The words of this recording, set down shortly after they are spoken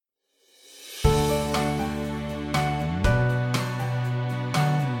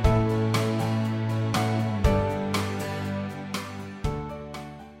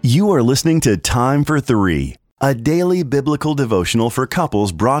You are listening to Time for Three, a daily biblical devotional for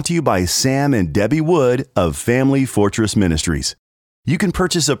couples brought to you by Sam and Debbie Wood of Family Fortress Ministries. You can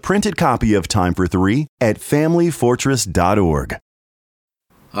purchase a printed copy of Time for Three at familyfortress.org.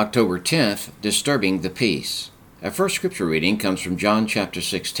 October 10th, Disturbing the Peace. Our first scripture reading comes from John chapter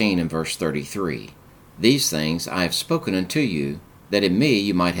 16 and verse 33. These things I have spoken unto you, that in me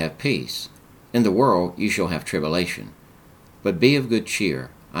you might have peace. In the world you shall have tribulation. But be of good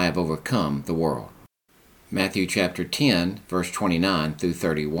cheer, I have overcome the world. Matthew chapter 10, verse 29 through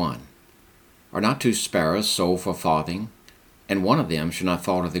 31. Are not two sparrows sold for farthing? And one of them shall not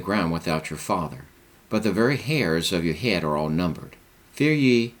fall to the ground without your Father. But the very hairs of your head are all numbered. Fear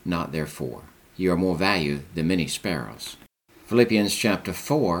ye not therefore. Ye are more valued than many sparrows. Philippians chapter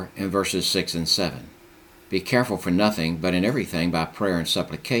 4 and verses 6 and 7. Be careful for nothing, but in everything by prayer and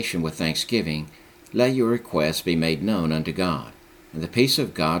supplication with thanksgiving, let your requests be made known unto God. And the peace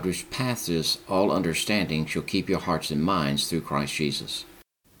of God, which passes all understanding, shall keep your hearts and minds through Christ Jesus.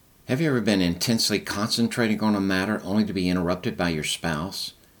 Have you ever been intensely concentrating on a matter only to be interrupted by your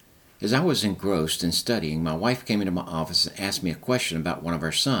spouse? As I was engrossed in studying, my wife came into my office and asked me a question about one of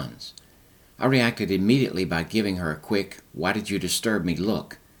our sons. I reacted immediately by giving her a quick, "Why did you disturb me?"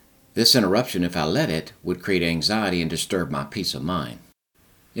 look. This interruption, if I let it, would create anxiety and disturb my peace of mind.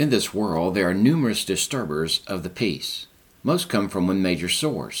 In this world, there are numerous disturbers of the peace. Most come from one major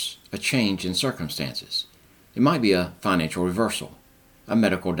source, a change in circumstances. It might be a financial reversal, a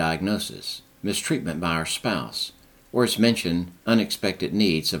medical diagnosis, mistreatment by our spouse, or as mentioned, unexpected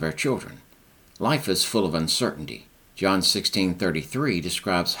needs of our children. Life is full of uncertainty. John 16:33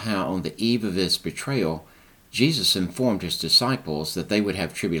 describes how on the eve of his betrayal, Jesus informed his disciples that they would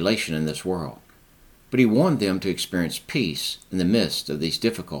have tribulation in this world. But he warned them to experience peace in the midst of these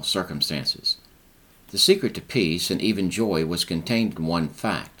difficult circumstances. The secret to peace and even joy was contained in one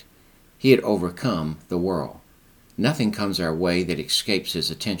fact. He had overcome the world. Nothing comes our way that escapes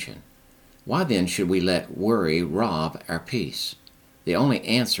his attention. Why then should we let worry rob our peace? The only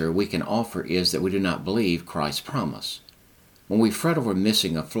answer we can offer is that we do not believe Christ's promise. When we fret over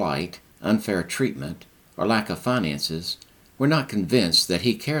missing a flight, unfair treatment, or lack of finances, we're not convinced that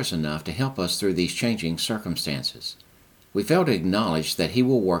he cares enough to help us through these changing circumstances. We fail to acknowledge that he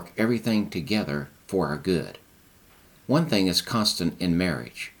will work everything together for our good. One thing is constant in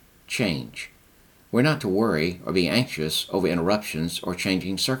marriage: change. We're not to worry or be anxious over interruptions or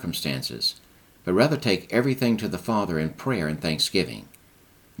changing circumstances, but rather take everything to the Father in prayer and thanksgiving.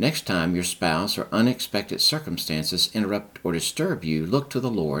 Next time your spouse or unexpected circumstances interrupt or disturb you, look to the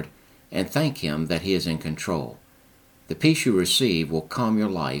Lord and thank Him that He is in control. The peace you receive will calm your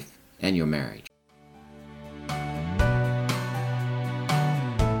life and your marriage.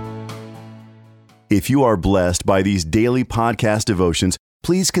 If you are blessed by these daily podcast devotions,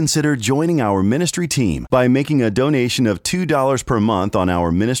 please consider joining our ministry team by making a donation of $2 per month on our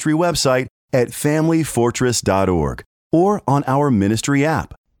ministry website at familyfortress.org or on our ministry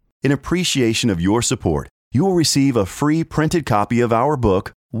app. In appreciation of your support, you will receive a free printed copy of our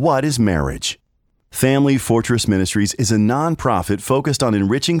book, What is Marriage? Family Fortress Ministries is a nonprofit focused on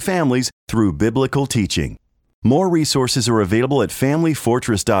enriching families through biblical teaching. More resources are available at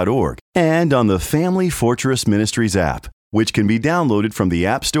familyfortress.org and on the Family Fortress Ministries app, which can be downloaded from the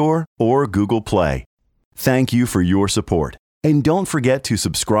App Store or Google Play. Thank you for your support, and don't forget to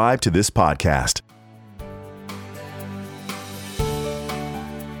subscribe to this podcast.